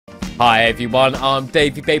Hi everyone, I'm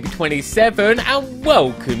DavyBaby27 and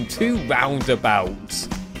welcome to Roundabout.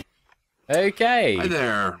 Okay. Hi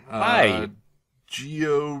there. Hi.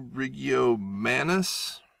 Giorgio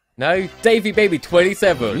Manis? No,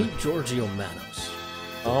 DavyBaby27. Meet Giorgio Manos.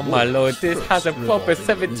 Oh my lord, this has a proper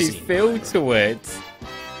 70s feel to it.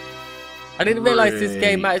 I didn't realise this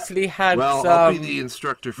game actually had I'll be the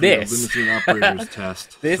instructor for your limousine operator's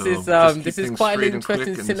test. This is quite an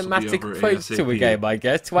interesting cinematic approach to a game, I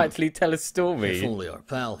guess, to actually tell a story. If only our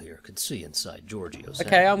pal here could see inside Giorgio's head.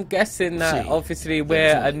 Okay, I'm guessing that obviously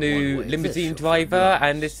we're a new limousine driver,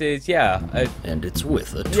 and this is and it's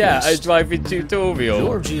with a twist. a driving tutorial.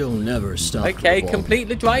 Giorgio never stopped. Okay, complete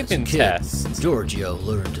the driving test. Giorgio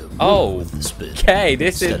learned to roll with the spin. Okay,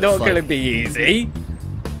 this is not going to be easy.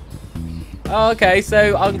 Okay,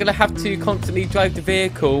 so I'm going to have to constantly drive the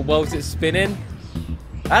vehicle whilst it's spinning.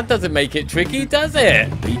 That doesn't make it tricky, does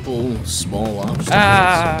it? People, small obstacles.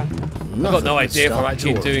 I've got no idea if I'm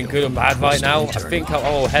actually doing good or bad right now. I think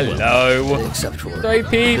oh, hello. Except for sorry,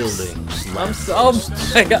 peeps.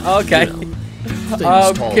 Okay.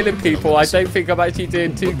 I'm killing people. I don't think I'm actually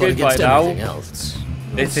doing too good right now.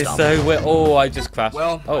 This is so weird. Oh, I just crashed.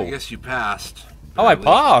 Well, I guess you passed. Oh, I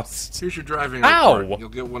passed. Here's your driving Ow! report. You'll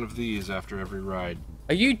get one of these after every ride.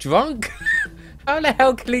 Are you drunk? How the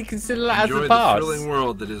hell can he consider that Enjoy as a pass? the thrilling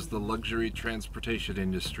world that is the luxury transportation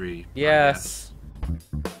industry. Yes.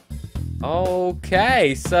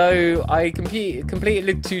 Okay, so I completed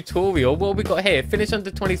the tutorial. What have we got here? Finish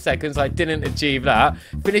under 20 seconds. I didn't achieve that.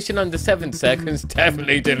 Finishing under 7 seconds.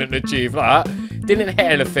 Definitely didn't achieve that. Didn't hit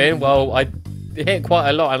anything. Well, I hit quite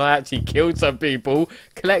a lot and I actually killed some people.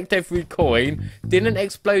 Collect every coin. Didn't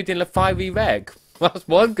explode in a fiery wreck. That's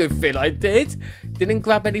one good thing I did. Didn't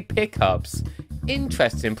grab any pickups.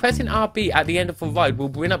 Interesting. Pressing RB at the end of a ride will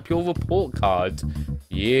bring up your report card.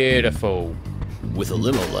 Beautiful. With a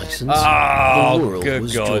limo license, the world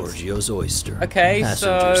was Giorgio's oyster. Okay,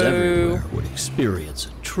 passengers everywhere would experience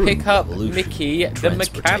a true pick up revolution Mickey the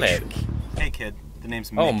mechanic. Hey kid, the name's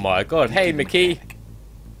Mickey. Oh my god, hey Mickey.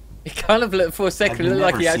 He kind of looked for a second, looked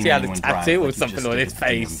like he actually had a tattoo or something on his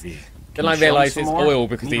face. Then I realised it's oil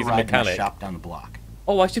because he's a mechanic. Shop down the block.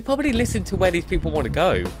 Oh, I should probably listen to where these people want to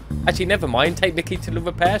go. Actually, never mind. Take Mickey to the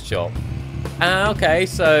repair shop. Okay,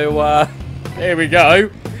 so here we go.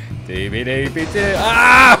 Oh!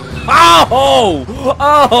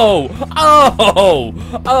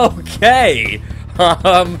 Okay.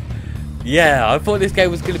 Yeah, I thought this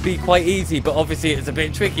game was going to be quite easy, but obviously it's a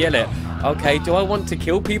bit tricky, isn't it? Okay, do I want to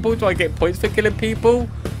kill people? Do I get points for killing people?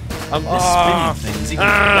 No!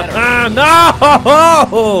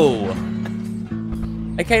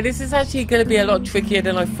 Okay, this is actually going to be a lot trickier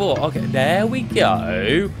than I thought. Okay, there we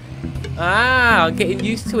go. I'm getting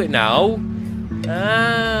used to it now.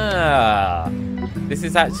 This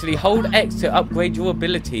is actually hold X to upgrade your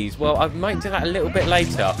abilities. Well, I might do that a little bit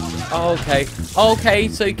later. Okay. Okay,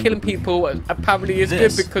 so killing people apparently is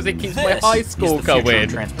good because it keeps my high score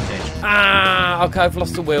going. Okay, I've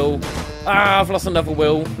lost a wheel. I've lost another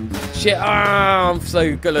wheel. Shit, I'm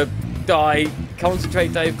so gonna die.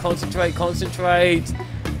 Concentrate, Dave, concentrate.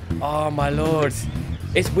 Oh my lord.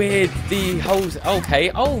 It's weird, the holes.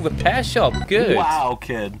 Okay, repair shop, good. Wow,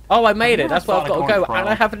 kid. Oh, I made it, that's where I've got to go. And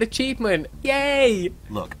I have an achievement, yay!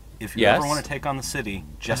 Look, if you ever want to take on the city,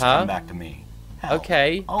 just come back to me. Hell,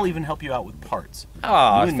 okay. I'll even help you out with parts.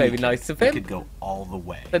 Oh, it's very nice of him. We could go all the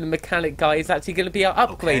way. Then the mechanic guy is actually going to be our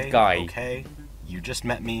upgrade guy. Okay, you just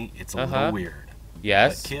met me, it's a little weird.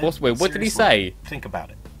 Yes, kid, what's weird? What did he say? Think about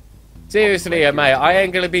it. Seriously, mate, I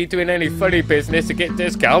ain't going to be doing any funny business to get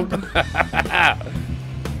discount.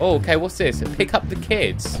 Oh, okay, what's this? Pick up the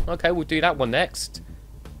kids. Okay, we'll do that one next.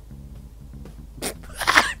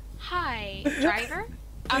 Hi, driver.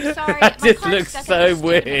 I'm sorry, That my just car's looks stuck so at the state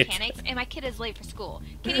weird. mechanics, and my kid is late for school.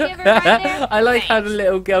 Can you give her a ride there? I like how the Thanks.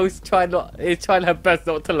 little girl's trying her best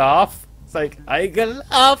not to laugh. It's like, I ain't gonna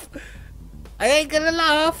laugh. I ain't gonna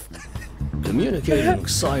laugh. Communicating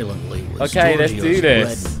silently with Okay, let's do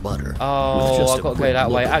this. bread and butter. Oh, I've got to go that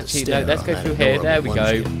way. Actually, no, let's go through here. There we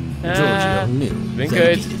go. Doing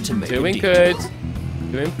good. Doing good.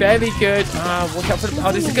 Doing very good. Watch out for the...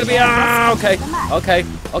 Oh, this is going to be...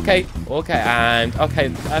 okay. And,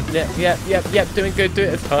 okay. Yep. Doing good.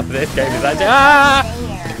 Oh, this game is actually...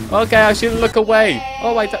 Okay, I shouldn't look away.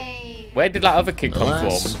 Oh, wait. Where did that other kid come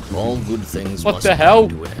from? All good things What the hell?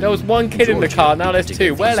 There was one kid in the car, now there's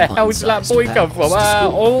two. Where the hell did that boy come from?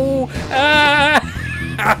 Oh,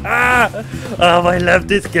 I love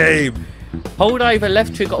this game. Hold either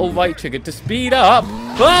left trigger or right trigger to speed up.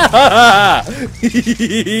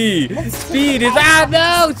 Speed is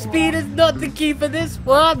no! Speed is not the key for this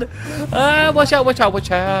one. Watch out, watch out,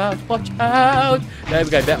 watch out, watch out. There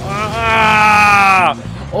we go. There.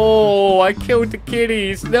 Oh, I killed the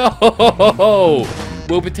kitties. No.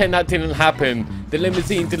 We'll pretend that didn't happen. The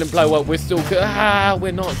limousine didn't blow up. We're still good.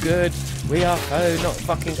 We're not good. We are not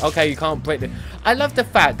fucking... Okay, you can't break it. I love the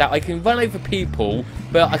fact that I can run over people,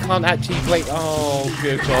 but I can't actually break... Oh,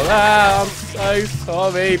 good God. I'm so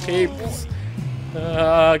sorry, peeps.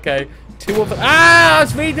 Okay. 2 of them... I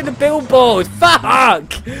was reading the billboard.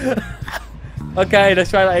 Fuck! Okay, let's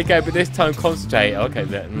try that again, but this time concentrate. Okay,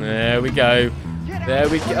 there we go. There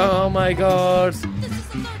we go. Oh, my God.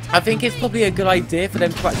 I think it's probably a good idea for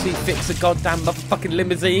them to actually fix a goddamn motherfucking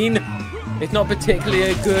limousine. It's not particularly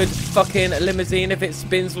a good fucking limousine if it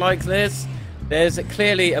spins like this. There's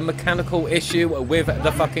clearly a mechanical issue with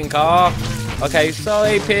the fucking car. Okay,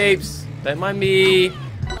 sorry peeps. Don't mind me.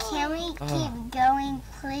 Can we keep going,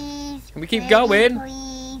 please? Can we keep going?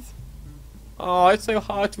 Please. Oh, it's so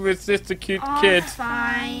hard to resist a cute kid.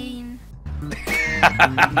 Fine.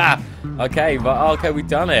 Okay, but okay, we've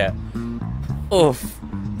done it. Oof.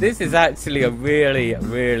 This is actually a really,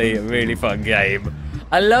 really, really fun game.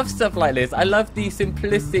 I love stuff like this. I love these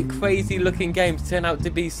simplistic, crazy-looking games turn out to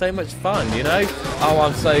be so much fun, you know? Oh,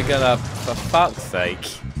 I'm so gonna... For fuck's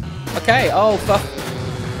sake. Okay, oh, fuck!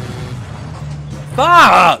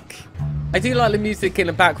 I do like the music in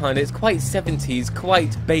the background. It's quite 70s,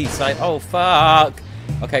 quite bass. Oh, fuck.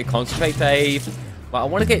 Okay, concentrate, Dave. Well, I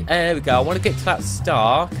want to get... There we go. I want to get to that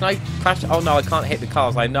star. Can I crash? Oh, no, I can't hit the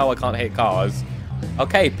cars. I know I can't hit cars.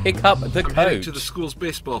 Okay, pick up the coach. Heading to the school's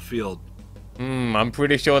baseball field. I'm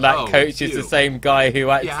pretty sure that coach is the same guy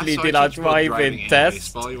who actually did our driving test.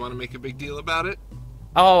 Baseball. You want to make a big deal about it?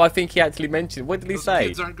 Oh, I think he actually mentioned. What did he say?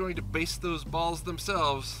 Kids aren't going to base those balls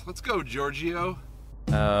themselves. Let's go, Giorgio.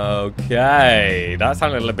 Okay, that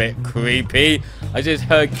sounded a little bit creepy. I just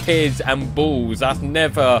heard kids and balls. That's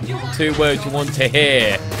never 2 words you want to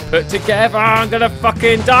hear. Put together, I'm gonna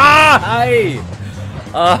fucking die!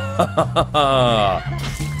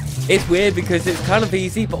 It's weird because it's kind of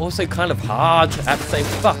easy but also kind of hard at the same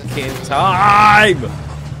fucking time.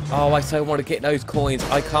 Oh, I so want to get those coins.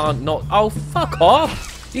 I can't not. Oh, fuck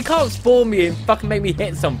off. You can't spawn me and fucking make me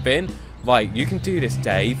hit something. Right, you can do this,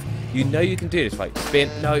 Dave. You know you can do this. Right, spin.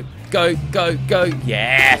 No. Go, go, go.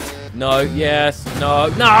 Yes. No, yes. No.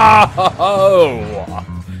 No.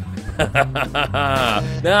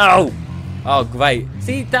 No. Oh, great.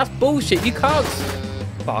 See, that's bullshit. You can't...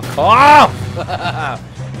 Fuck off!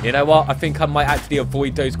 You know what? I think I might actually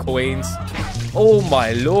avoid those coins. Oh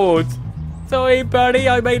my lord. Sorry, buddy.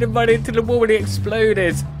 I made him run into the wall and he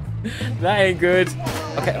exploded. That ain't good.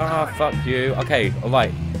 Okay. Ah, fuck you. Okay. All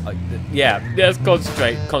right. Yeah. Let's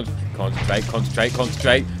concentrate. Concentrate. Concentrate.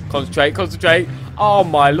 Concentrate. Concentrate. Concentrate. Oh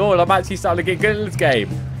my lord. I'm actually starting to get good at this game.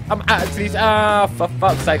 I'm actually... for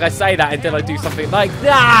fuck's sake. I say that and then I do something like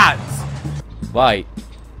that. Right.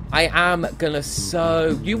 I am gonna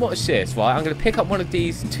you watch this, right? I'm gonna pick up one of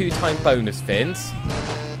these 2-time bonus fins.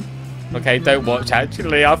 Okay, don't watch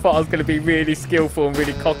actually. I thought I was gonna be really skillful and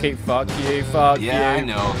really cocky. Fuck you, fuck you. Yeah, I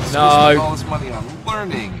know. No. All this money on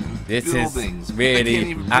learning. This buildings. is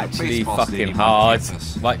really actually fucking hard.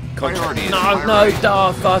 Right, Priorities. no,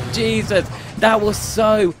 oh, fuck, Jesus. That was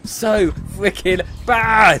so freaking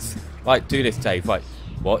bad. Right, do this, Dave. Right.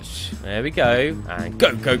 Watch. There we go. And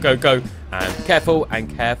go, go, go, go. And careful, and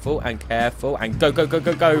careful, and careful. And go, go, go,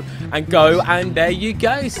 go, go. And go. And there you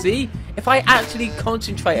go. See? If I actually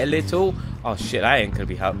concentrate a little. Oh, shit. That ain't going to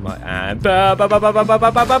be helpful. And ba, ba, ba, ba, ba, ba,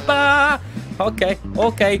 ba, ba, ba. Okay.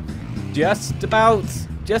 Okay. Just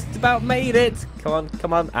about made it. Come on,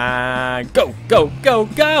 come on. And go, go, go,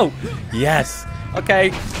 go. Yes.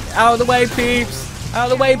 Okay. Out of the way, peeps.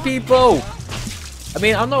 Out of the way, people. I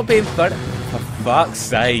mean, I'm not being funny. For fuck's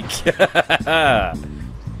sake.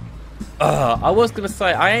 I was going to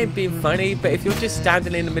say, I ain't being funny, but if you're just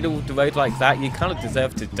standing in the middle of the road like that, you kind of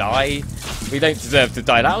deserve to die. We don't deserve to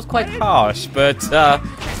die. That was quite harsh, but,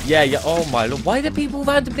 yeah, oh my lord. Why do people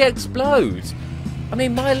randomly explode? I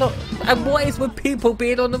mean, my lord. And what is with people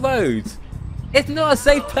being on the road? It's not a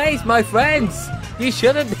safe place, my friends. You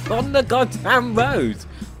shouldn't be on the goddamn road.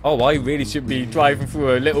 Oh, I really should be driving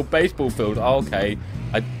through a little baseball field. Oh, okay.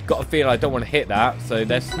 I got a feeling I don't want to hit that. So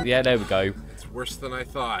let's, yeah, there we go. It's worse than I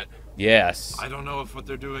thought. Yes. I don't know if what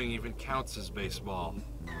they're doing even counts as baseball.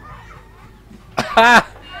 Okay,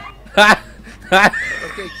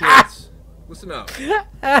 kids. Listen up.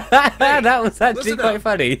 That was actually quite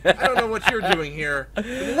funny. I don't know what you're doing here, but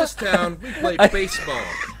in this town, we play baseball.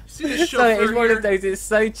 See the So chauffeur it's one here? of those, it's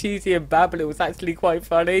so cheesy and bad, but it was actually quite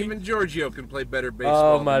funny. Even Giorgio can play better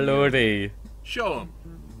baseball. Oh my than you. lordy. Show him.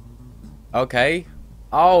 Okay.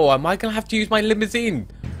 Oh, am I gonna have to use my limousine?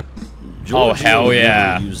 Giorgio hell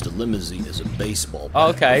yeah. never used a limousine as a baseball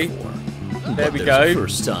bat Okay. before. There But we there's a go.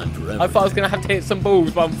 first time for I thought I was gonna have to hit some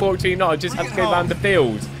balls, but unfortunately not. I just have to go around the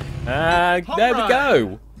field. There we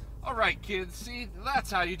go. All right, kids. See,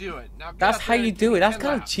 that's how you do it. Now, That's how you do it. That's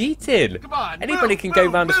kind of cheating. Come on, Anybody move, can go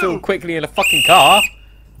move, around the field move. quickly in a fucking car.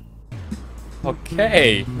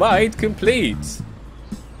 Okay, ride complete.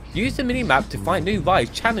 Use the mini-map to find new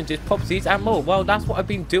rides, challenges, properties, and more. Well, that's what I've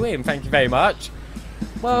been doing. Thank you very much.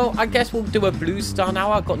 Well, I guess we'll do a blue star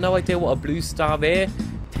now. I've got no idea what a blue star is.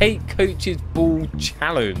 Take Coach's Ball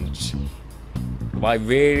Challenge. Do I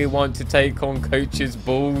really want to take on Coach's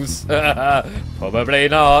balls? Probably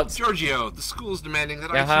not. Giorgio, the school's demanding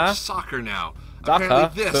that Uh-huh. I teach soccer now. Soccer,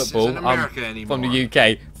 Apparently this football. isn't America anymore. From the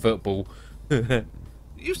UK, football.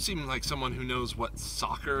 You seem like someone who knows what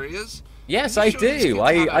soccer is. Yes, Can I you show these do. kids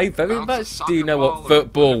how to I very bounce a much soccer do know ball what or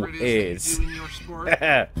football whatever it is that you is. do in your sport?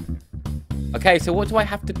 Okay, so what do I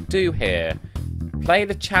have to do here? Play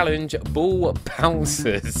the challenge ball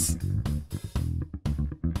bouncers.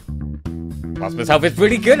 Ask myself, it's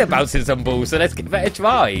really good at bouncing some balls, so let's give it a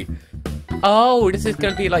try. Oh, this is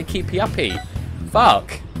going to be like keepy uppy.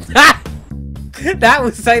 Fuck. That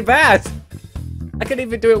was so bad. I couldn't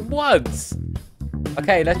even do it once.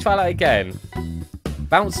 Okay, let's try that again.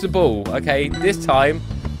 Bounce the ball. Okay, this time.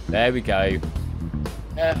 There we go.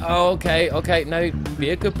 Okay, no,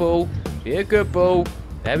 be a good ball. Be a good ball.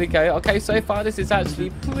 There we go. Okay, so far this is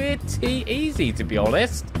actually pretty easy, to be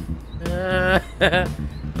honest. So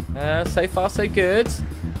far so good.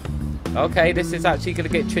 Okay, this is actually going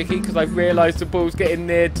to get tricky because I've realised the ball's getting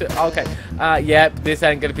near to... Okay, yep, this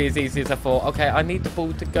ain't going to be as easy as I thought. Okay, I need the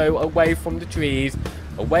ball to go away from the trees.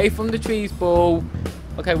 Away from the trees, ball.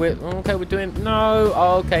 Okay, we're doing... No,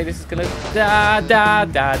 okay, this is going to...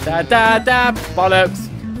 Bollocks.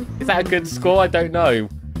 Is that a good score? I don't know.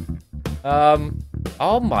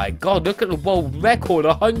 Oh my god, look at the world record,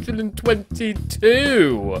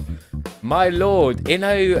 122. My lord,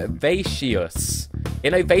 Innovacious.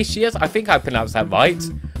 Innovacious? I think I pronounced that right.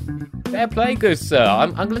 Fair play, good sir.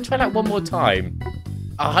 I'm going to try that one more time.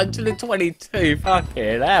 122,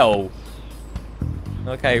 fucking hell.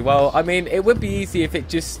 Okay, well, I mean, it would be easy if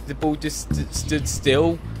the ball just stood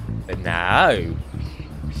still. But no.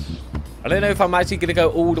 I don't know if I'm actually going to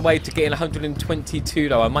go all the way to getting 122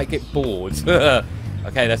 though. I might get bored.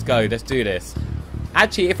 Okay, let's go. Let's do this.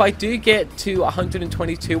 Actually, if I do get to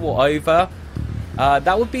 122 or over,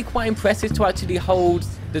 that would be quite impressive to actually hold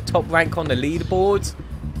the top rank on the leaderboard.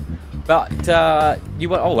 But, you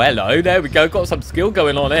went... Oh, hello. There we go. Got some skill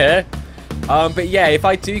going on here. But yeah, if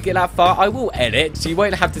I do get that far, I will edit. So you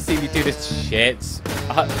won't have to see me do this shit.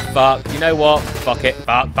 Fuck. You know what? Fuck it.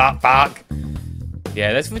 Fuck.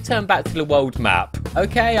 Yeah, let's return back to the world map.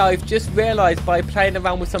 Okay, I've just realised by playing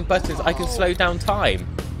around with some buttons, I can slow down time.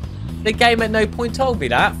 The game at no point told me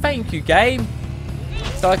that. Thank you, game.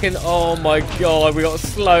 So I can... Oh my god, we got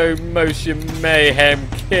slow motion mayhem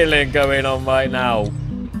killing going on right now.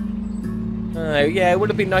 Yeah, it would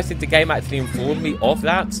have been nice if the game actually informed me of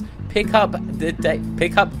that. Pick up the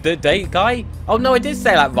date, guy? Oh no, I did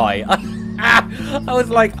say that right. I was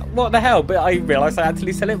like, what the hell? But I realised I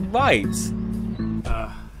actually said it right.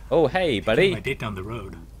 Oh, hey, buddy. My date down the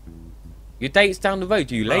road. Your date's down the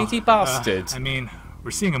road, you lazy bastard. I mean,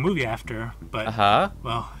 we're seeing a movie after, but,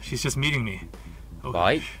 well, she's just meeting me. Oh,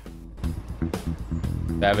 right.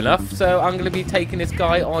 Fair enough. So I'm going to be taking this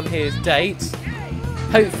guy on his date.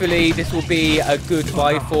 Hopefully this will be a good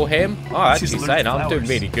ride for him. Oh, I'm actually saying I'm doing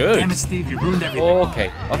really good. Damn it, Steve, you ruined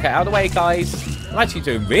everything. Okay, out of the way, guys. I'm actually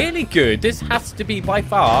doing really good. This has to be by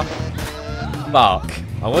far... Fuck.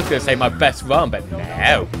 I was going to say my best run, but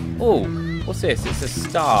no. Oh, what's this? It's a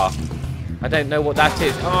star. I don't know what that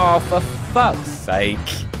is. Oh, for fuck's sake.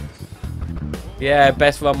 Yeah,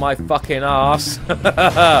 best run my fucking ass.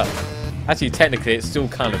 Actually, technically, it still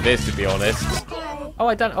kind of is, to be honest. Oh,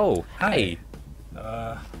 I don't... Oh, hey.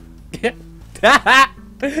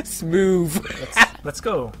 Smooth. Let's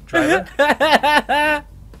go, driver.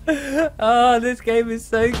 Oh, this game is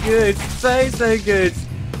so good. So good.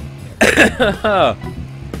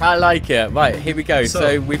 I like it. Right, here we go.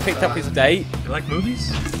 So we picked up his date. You like movies?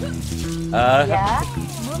 Yeah,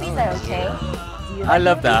 movies are okay. Do you I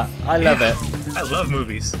love that. I love it. I love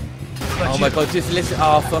movies. Oh my god, just listen.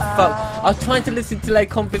 Oh, for fuck. I was trying to listen to their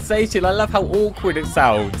conversation. I love how awkward it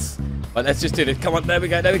sounds. Right, let's just do this. Come on, there we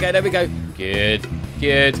go. Good.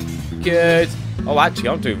 Oh, actually,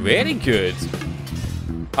 I'm doing really good.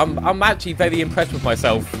 I'm actually very impressed with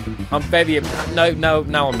myself. I'm very no,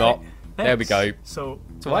 now I'm not. Thanks. There we go. So,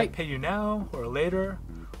 So do I pay you now or later?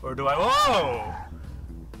 Or do I... Whoa!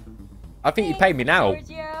 I think you pay me now.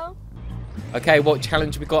 Giorgio. Okay, what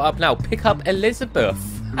challenge we got up now? Pick up Elizabeth.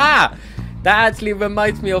 Ah! That actually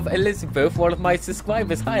reminds me of Elizabeth, one of my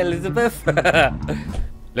subscribers. Hi, Elizabeth.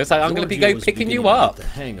 Looks like I'm going to be picking you up. The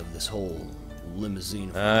hang of this whole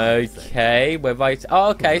limousine. Okay, we're right.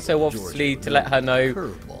 Oh, okay, so obviously to let her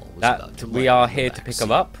know that we are here to pick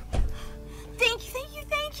her up. Thank you.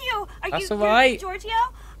 Are That's you alright. Giorgio?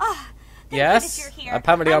 Oh, Yes. you're here.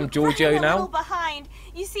 Apparently I'm Giorgio running a now. little behind.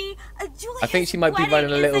 You see, I think she might be Julia's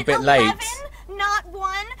running a little wedding bit is late. at 11, not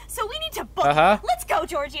 1, so we need to book. Let's go,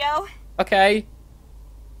 Giorgio. Okay.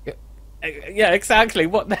 Yeah, exactly.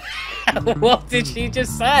 What the hell? What did she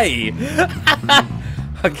just say?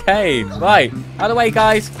 Okay, right. Out of the way,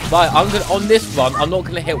 guys. Right, I'm gonna on this run. I'm not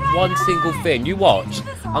gonna hit one single thing. You watch.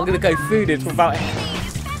 I'm gonna go through this without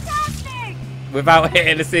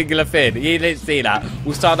hitting a singular thing. You didn't see that.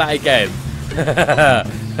 We'll start that again.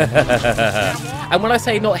 And when I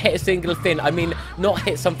say not hit a single thing, I mean not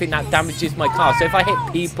hit something that damages my car. So if I hit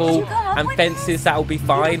people and fences, that'll be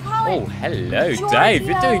fine. Oh, hello, Dave.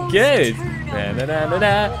 You're doing good.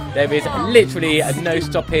 There is literally no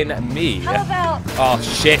stopping me. Oh,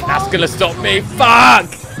 shit. That's going to stop me. Fuck.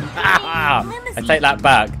 I take that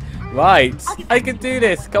back. Right. I can do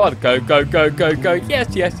this. Come on. Go.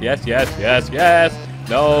 Yes.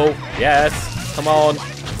 No. Yes. Come on.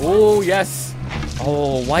 Oh, yes.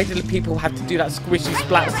 Oh, why do people have to do that squishy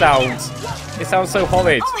splat sound? It sounds so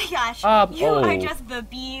horrid. Oh my gosh, you are just the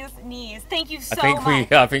bee's knees. Thank you so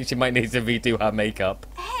much. I think she might need to redo her makeup.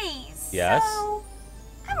 Hey, yes? So,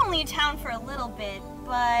 I'm only in town for a little bit,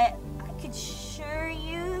 but I could sure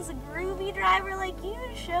use a groovy driver like you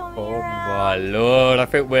to show me around. Oh my lord, I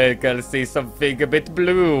think we're gonna see something a bit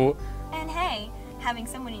blue. And hey, having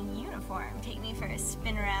someone in uniform take me for a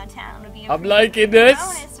spin around town would be a I'm liking this.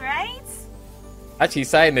 bonus, right? Actually,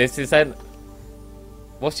 saying this is then.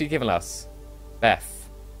 What's she giving us? Beth.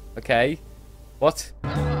 Okay. What?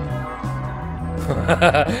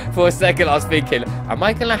 For a second, I was thinking, am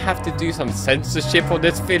I gonna have to do some censorship on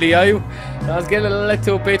this video? I was getting a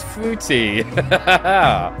little bit fruity.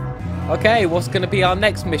 Okay, what's gonna be our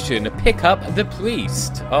next mission? Pick up the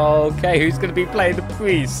priest. Okay, who's gonna be playing the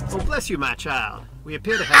priest? Oh, bless you, my child. We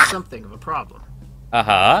appear to have something of a problem.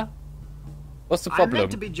 What's the problem? I'm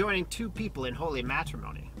meant to be joining 2 people in holy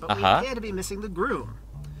matrimony, but we appear to be missing the groom.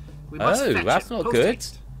 We must fetch that's him not good.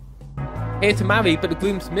 post-haste. Here to marry, but the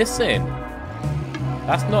groom's missing.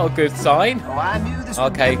 That's not a good sign. Oh, I knew this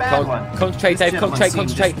would be a bad one. Concentrate, This Dave. gentleman Concentrate.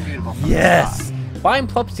 seemed just beautiful from Yes. Buying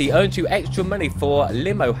property earns you extra money for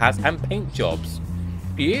limo hats and paint jobs.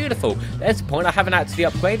 Beautiful. There's the point. I haven't actually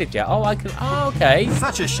upgraded yet. Oh, I can. Oh, okay.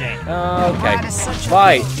 Such a shame. Okay. That is such a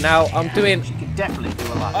Right pity. now, I'm doing. She could definitely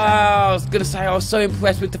do a lot. I was gonna say I was so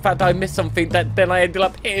impressed with the fact that I missed something that then I ended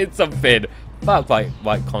up hitting something. Fuck. Right.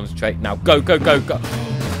 Concentrate now. Go.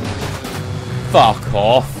 Fuck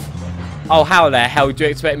off. Oh, how the hell do you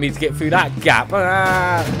expect me to get through that gap?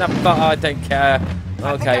 No, but I don't care.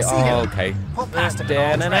 Okay. Oh, okay. Pull past him.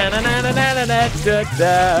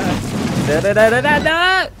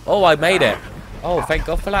 Oh, I made it. Oh, thank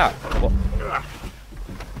God for that. What?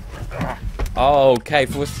 Okay,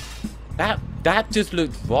 that just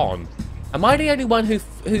looked wrong. Am I the only one who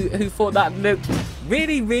thought that looked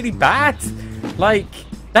really bad? Like,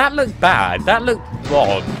 that looked bad. That looked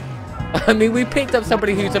wrong. I mean, we picked up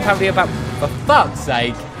somebody who's apparently about, for fuck's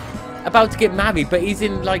sake, about to get married, but he's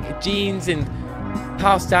in like jeans and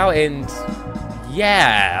passed out and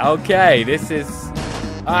yeah, okay, this is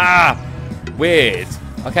weird.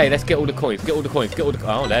 Okay, let's get all the coins. Oh,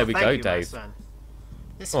 there we go, Dave.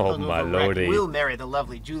 Oh my lordy. We'll marry the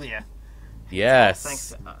lovely Julia. Yes. Thanks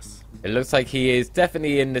to us. It looks like he is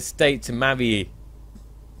definitely in the state to marry.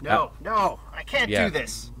 No, I can't do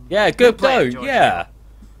this. Yeah, good play, blow. Yeah.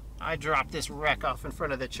 I dropped this wreck off in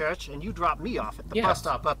front of the church, and you drop me off at the bus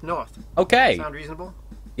stop up north. Okay. Sound reasonable?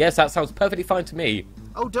 Yes, that sounds perfectly fine to me.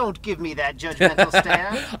 Oh, don't give me that judgmental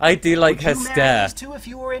stare. I do like her Would you marry stare. these 2 if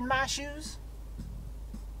you were in my shoes?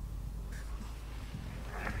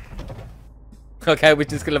 Okay, we're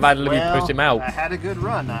just gonna randomly push him out. I had a good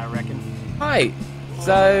run, I reckon. Right.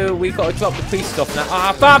 So we got to drop the priest off now.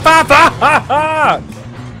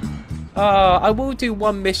 I will do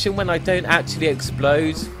one mission when I don't actually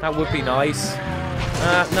explode. That would be nice.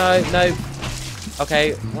 No.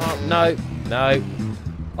 Okay. Well, no.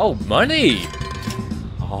 Oh, money.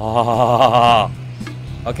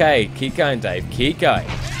 Okay, keep going, Dave. Keep going.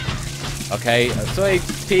 Okay. Sorry,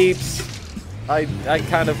 peeps. I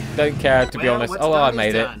kind of don't care, to be honest. Oh, I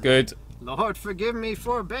made it. Good. Lord forgive me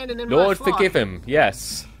for abandoning Lord my flock. forgive him.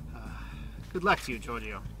 Yes. Good luck to you,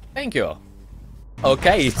 Giorgio. Thank you.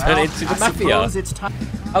 Okay, he's turned into the mafia. It's time.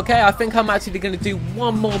 Okay, I think I'm actually going to do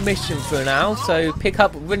one more mission for now. So pick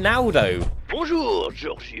up Ronaldo. Bonjour,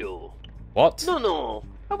 Giorgio. What? No,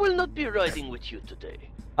 I will not be riding with you today.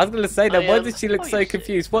 I was going to say that. Why does she look so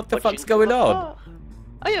confused? What the fuck's going on?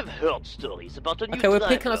 I have heard stories about a new Okay, we're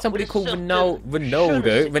picking up somebody called Ronaldo,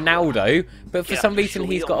 but for some reason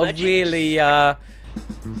he's got a really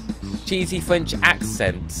cheesy French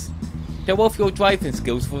accent. Show off your driving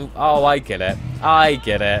skills for... Oh, I get it. I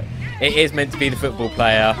get it. It is meant to be the football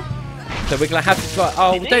player. So we're going to have to try...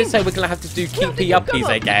 Oh, don't say we're going to have to do keepy uppies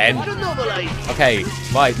again. Okay,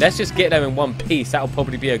 right, let's just get there in one piece. That'll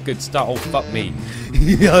probably be a good start. Oh, fuck me.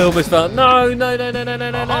 I almost felt... No.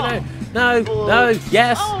 No,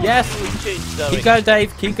 yes. Keep going,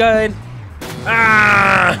 Dave. Keep going.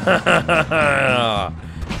 Ah!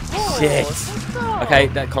 Shit. Okay,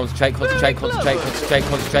 concentrate.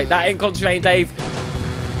 That ain't concentrating, Dave.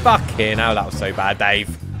 Fucking hell, that was so bad, Dave.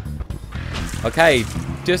 Okay,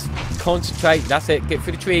 just concentrate. That's it. Get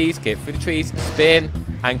through the trees. Spin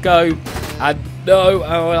and go. And no.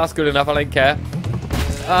 Oh, that's good enough. I don't care.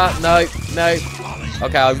 No.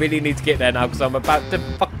 Okay, I really need to get there now because I'm about to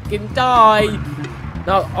fucking die.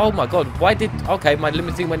 No. Oh my god. Why did... Okay, my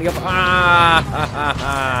limousine went up.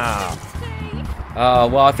 Oh,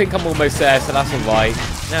 well, I think I'm almost there, so that's alright.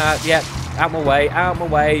 Yeah, out my way.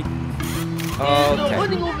 Okay.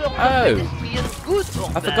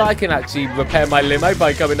 Oh, I forgot I can actually repair my limo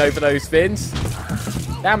by going over those fins.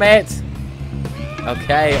 Damn it.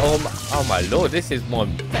 Okay, oh my lord, this is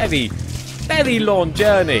one very, very long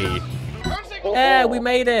journey. Yeah, we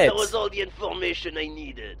made it. That was all the information I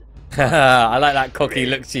needed. I like that cocky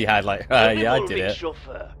look she had, like, yeah, I did it.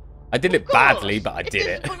 I did it badly, but I did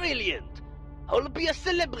it. Brilliant. I'll be a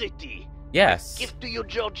celebrity. Yes. My gift to you,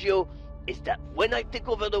 Giorgio, is that when I take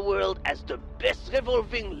over the world as the best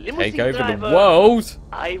revolving limousine driver, take over the world?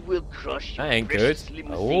 I will crush that ain't good.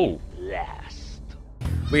 Oh. Last.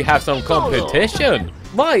 We have some competition.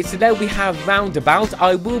 Right, so there we have Roundabout.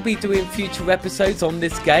 I will be doing future episodes on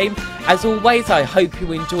this game. As always, I hope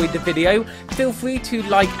you enjoyed the video. Feel free to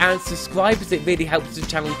like and subscribe as it really helps the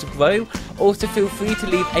channel to grow. Also, feel free to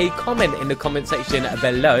leave a comment in the comment section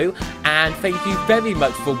below. And thank you very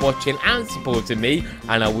much for watching and supporting me.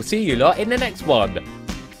 And I will see you lot in the next one.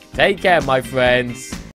 Take care, my friends.